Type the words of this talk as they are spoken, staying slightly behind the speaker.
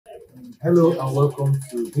Hello and welcome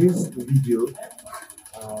to this video.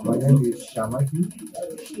 My name is Shamaki.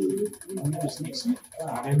 My name is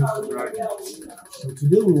Iriun. So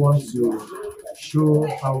today we want to show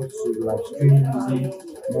how to live stream using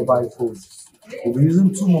mobile phones. We'll be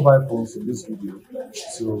using two mobile phones in this video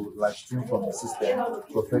to live stream from the system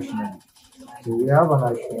professionally. So we have an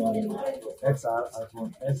iPhone XR,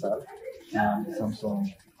 iPhone SR, and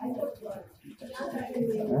Samsung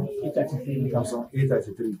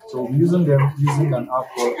A33. So we're using them using an app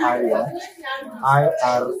called Iriun,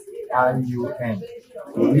 Iriun.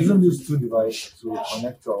 So we're using these two devices to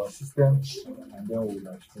connect to our system and then we'll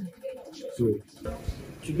live stream. So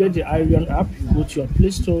to get the Iriun app, you go to your Play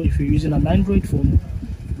Store. If you're using an Android phone,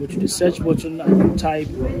 go to the search button and type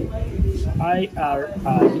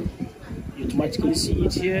IRI. You automatically see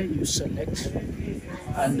it here. You select,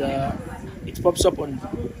 and it pops up on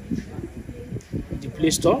the Play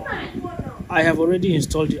Store. I have already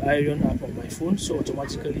installed the Iriun app on my phone, so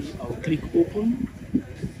automatically I'll click open.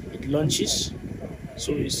 It launches.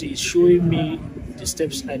 So you see, it's showing me the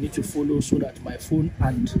steps I need to follow so that my phone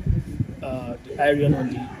and the Iriun on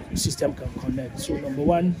the system can connect. So number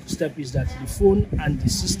one step is that the phone and the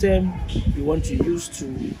system you want to use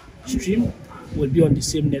to stream will be on the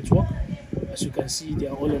same network. As you can see, they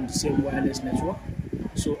are all on the same wireless network.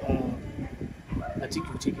 So I think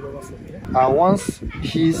you take it over from here. once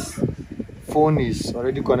his phone is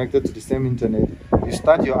already connected to the same internet, you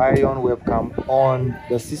start your Iriun webcam on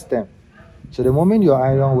the system. So the moment your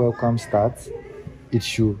Iriun webcam starts, it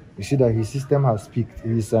should, you see that his system has peaked,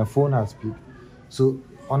 his phone has peaked. So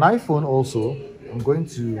on iPhone also, I'm going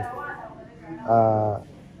to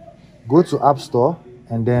go to App Store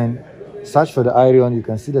and then search for the Iriun. You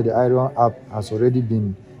can see that the Iriun app has already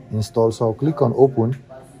been installed. So I'll click on open.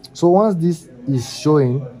 So once this is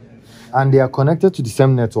showing and they are connected to the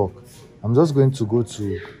same network, I'm just going to go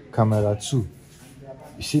to camera 2.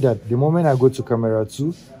 You see that the moment I go to camera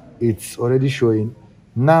 2, it's already showing.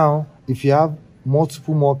 Now, if you have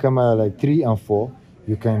multiple more cameras like 3 and 4,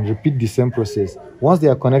 you can repeat the same process. Once they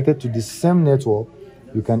are connected to the same network,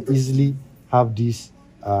 you can easily have this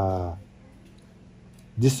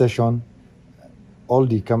this session. All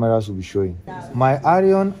the cameras will be showing. My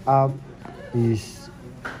Iriun app is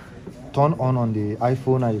turned on the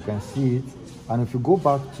iPhone and you can see it. And if you go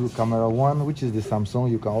back to camera 1, which is the Samsung,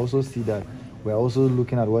 you can also see that we're also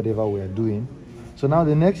looking at whatever we are doing. So now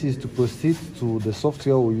the next is to proceed to the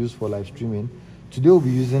software we use for live streaming. Today we'll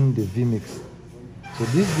be using the vMix. So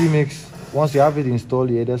this vMix, once you have it installed,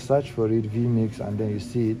 you either search for it, vMix, and then you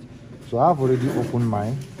see it. So I've already opened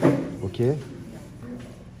mine, okay?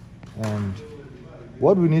 And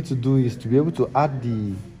what we need to do is to be able to add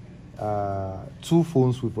the two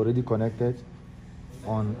phones we've already connected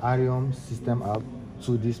on Iriun system app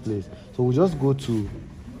to this place. So we'll just go to,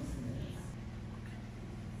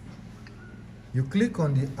 you click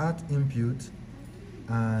on the add input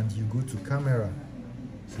and you go to camera.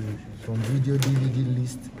 So from video, DVD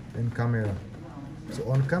list, and camera. So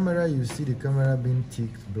on camera, you see the camera being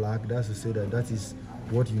ticked black. That's to say that that is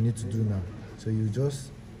what you need to do now. So you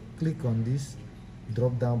just click on this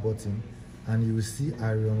drop down button and you will see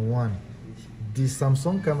Iriun 1. The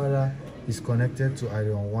Samsung camera is connected to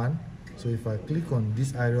Iriun 1. So if I click on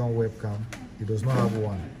this Iriun webcam, it does not have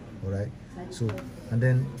 1. All right. So, and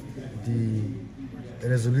then the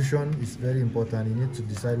resolution is very important. You need to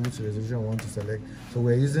decide which resolution you want to select. So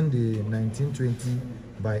we're using the 1920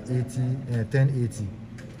 by 1080,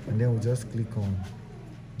 and then we just click on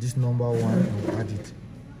this number 1 and add it.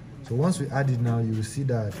 So once we add it now, you will see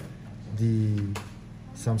that the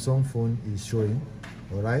Samsung phone is showing.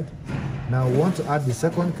 All right. Now we want to add the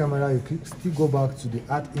second camera. You still go back to the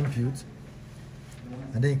add input,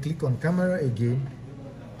 and then you click on camera again,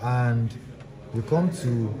 and we come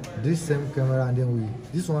to this same camera, and then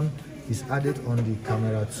this one is added on the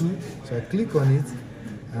camera 2. So I click on it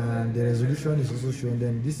and the resolution is also shown.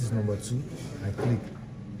 Then this is number 2. I click.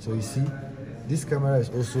 So you see this camera is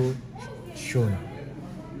also shown.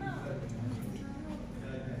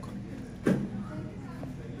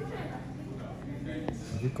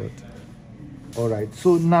 All right,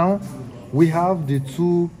 so now we have the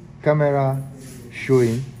two camera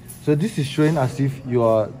showing. So this is showing as if you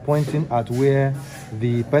are pointing at where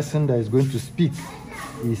the person that is going to speak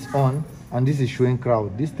is on, and this is showing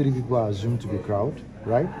crowd. These 3 people are assumed to be crowd,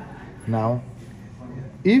 right? Now,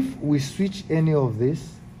 if we switch any of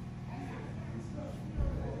this,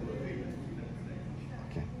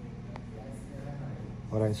 okay.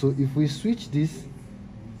 All right, so if we switch this,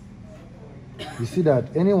 you see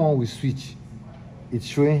that anyone we switch, it's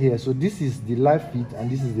showing here. So this is the live feed and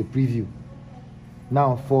this is the preview.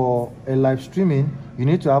 Now for a live streaming, you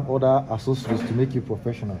need to have other accessories to make you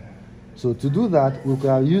professional. So to do that, we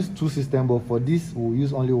can use two systems, but for this, we'll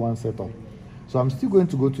use only one setup. So I'm still going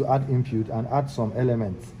to go to add input and add some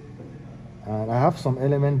elements. And I have some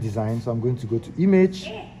element design, so I'm going to go to image,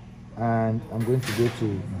 and I'm going to go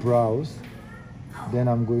to browse. Then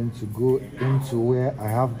I'm going to go into where I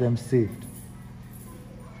have them saved.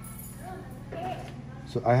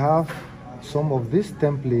 So I have some of these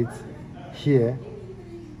templates here,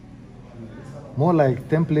 more like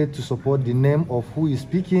template to support the name of who is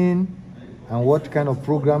speaking and what kind of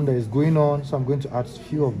program that is going on. So I'm going to add a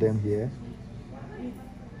few of them here.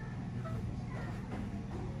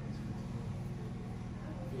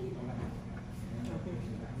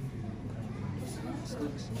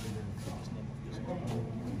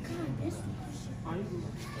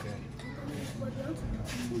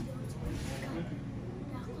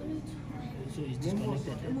 So it's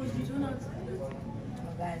disconnected.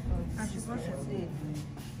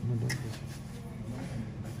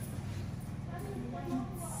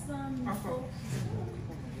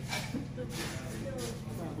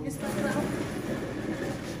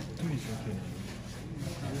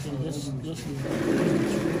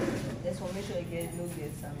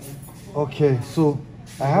 Okay, so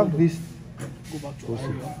I have this. Go back to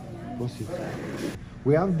Post it.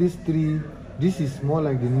 We have these three. This is more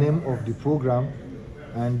like the name of the program,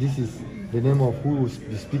 and this is the name of who will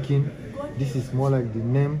be speaking. This is more like the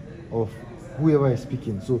name of whoever is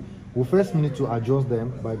speaking. So we first need to adjust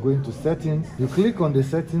them by going to settings. You click on the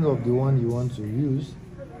settings of the one you want to use.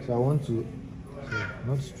 So I want to,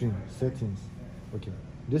 not stream, settings. Okay,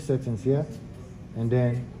 this settings here, and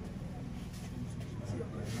then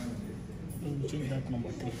change that number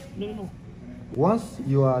 3. No. Once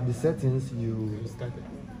you are at the settings,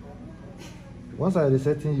 once I are the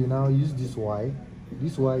settings, you now use this Y.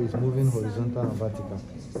 This Y is moving horizontal and vertical.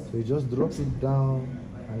 So you just drop it down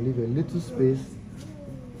and leave a little space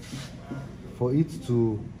for it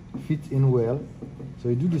to fit in well. So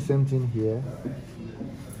you do the same thing here.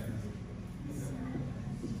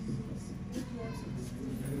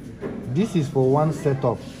 This is for one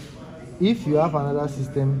setup. If you have another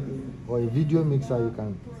system or a video mixer, you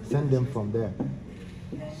can send them from there.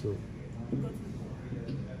 So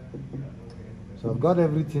I've got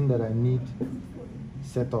everything that I need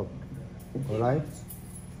set up. All right.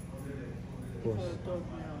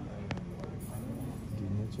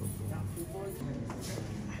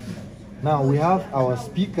 Now we have our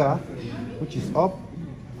speaker, which is up,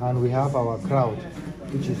 and we have our crowd,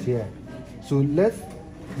 which is here. So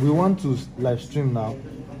we want to live stream now.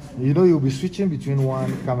 You know, you'll be switching between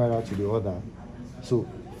one camera to the other. So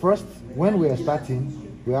first, when we are starting,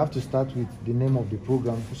 we have to start with the name of the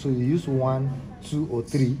program. So you use 1, 2, or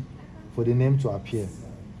 3 for the name to appear.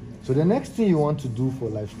 So the next thing you want to do for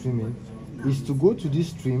live streaming is to go to this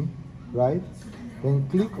stream, right? Then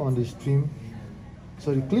click on the stream.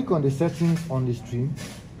 So you click on the settings on the stream.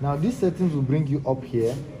 Now these settings will bring you up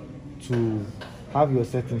here to have your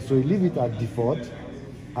settings. So you leave it at default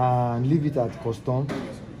and leave it at custom.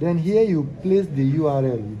 Then here you place the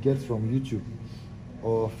URL you get from YouTube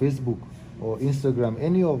or Facebook or Instagram,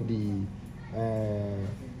 any of the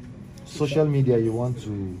social media you want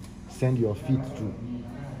to send your feed to.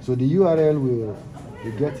 So the URL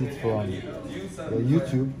you get it from your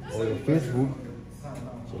YouTube or your Facebook.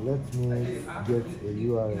 So let me get a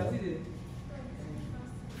URL.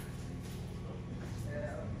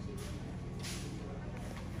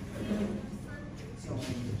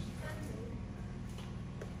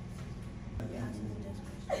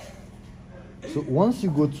 So once you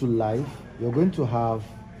go to live, you're going to have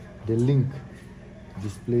the link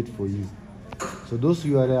displayed for you. So those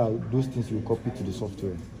URL, those things you copy to the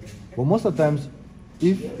software. But most of the times,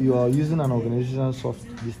 if you are using an organizational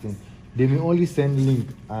this thing, they may only send link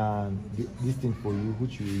and this thing for you,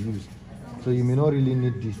 which you will use. So you may not really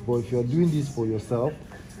need this. But if you are doing this for yourself,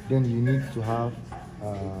 then you need to have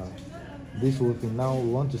this whole thing. Now we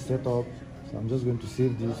want to set up. So I'm just going to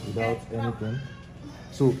save this without anything.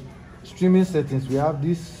 So streaming settings, we have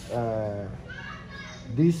this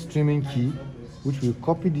streaming key, which will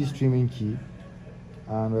copy this streaming key,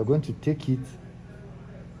 and we're going to take it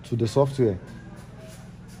to the software.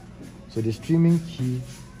 So the streaming key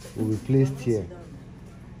will be placed here.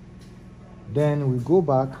 Then we go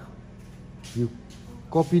back, you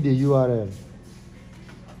copy the URL.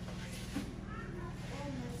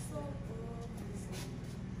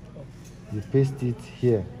 You paste it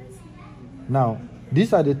here. Now,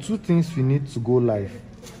 these are the two things you need to go live: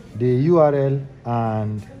 the URL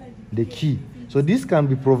and the key. So this can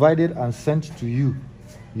be provided and sent to you.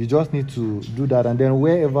 You just need to do that, and then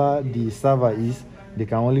wherever the server is, they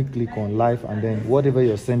can only click on live, and then whatever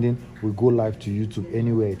you're sending will go live to YouTube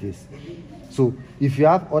anywhere it is. So if you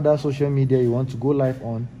have other social media you want to go live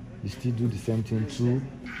on, you still do the same thing, 2,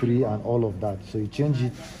 3, and all of that. So you change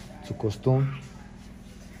it to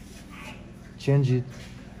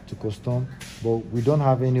custom, but we don't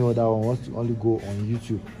have any other one. We want to only go on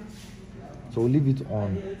YouTube, so we'll leave it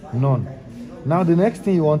on none. Now the next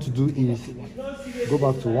thing you want to do is go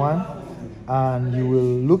back to 1, and you will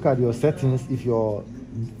look at your settings. If your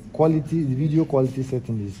quality, the video quality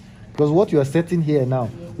setting is, because what you are setting here now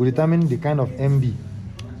will determine the kind of MB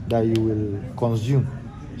that you will consume.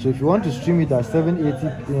 So if you want to stream it at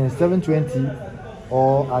 780, 720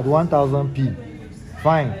 or at 1000p,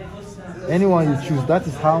 fine. Anyone you choose, that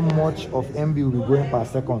is how much of MB will be going per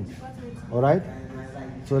second. Alright?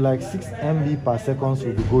 So like 6 MB per second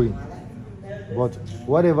will be going. But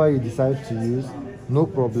whatever you decide to use, no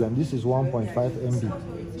problem. This is 1.5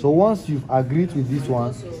 MB. So once you've agreed with this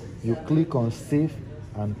one, you click on save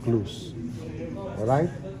and close. Alright?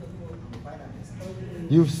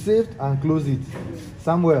 You've saved and closed it.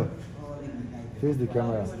 Samuel, face the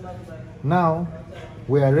camera. Now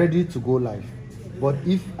we are ready to go live. But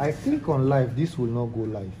if I click on live, this will not go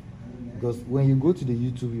live, because when you go to the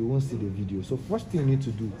YouTube, you won't see the video. So first thing you need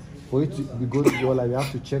to do for it to go live, you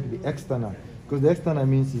have to check the external, because the external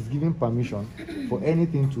means it's giving permission for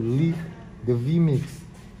anything to leave the vMix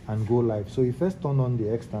and go live. So you first turn on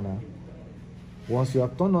the external. Once you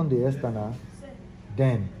have turned on the external,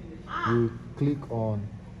 then you click on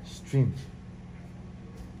stream.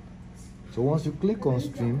 So once you click on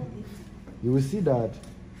stream, you will see that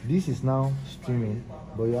this is now streaming,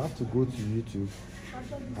 but you have to go to YouTube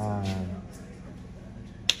and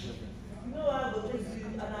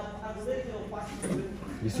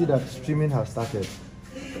you see that streaming has started.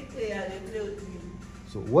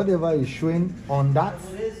 So whatever is showing on that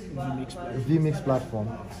vMix platform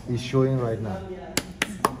is showing right now.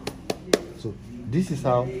 So this is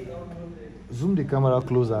how, zoom the camera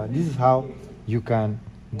closer, this is how you can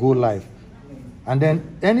go live. And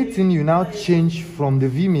then anything you now change from the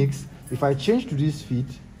vMix, if I change to this feed,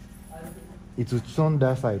 it will turn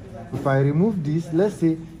that side. If I remove this, let's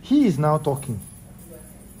say he is now talking.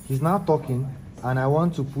 He's now talking, and I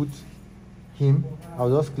want to put him. I'll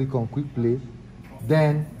just click on quick play.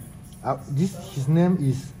 Then his name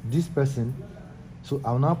is this person, so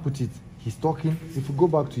I'll now put it. He's talking. If you go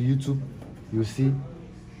back to YouTube, you'll see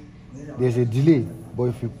there's a delay, but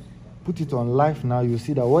if you put it on live now, you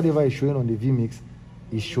see that whatever is showing on the vMix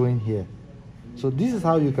is showing here. So this is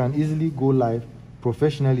how you can easily go live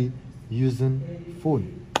professionally using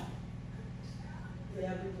phone.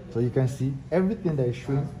 So you can see everything that is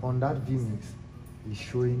showing on that vMix is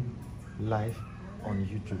showing live on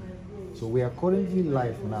YouTube. So we are currently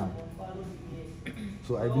live now.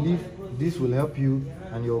 So I believe this will help you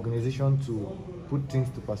and your organization to put things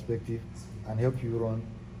to perspective and help you run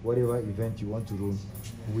whatever event you want to run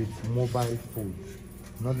with mobile phone,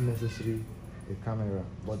 not necessarily a camera,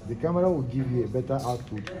 but the camera will give you a better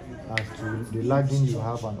output as to the lagging you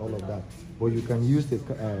have and all of that. But you can use a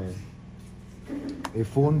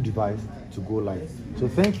phone device to go live. So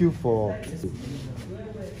thank you for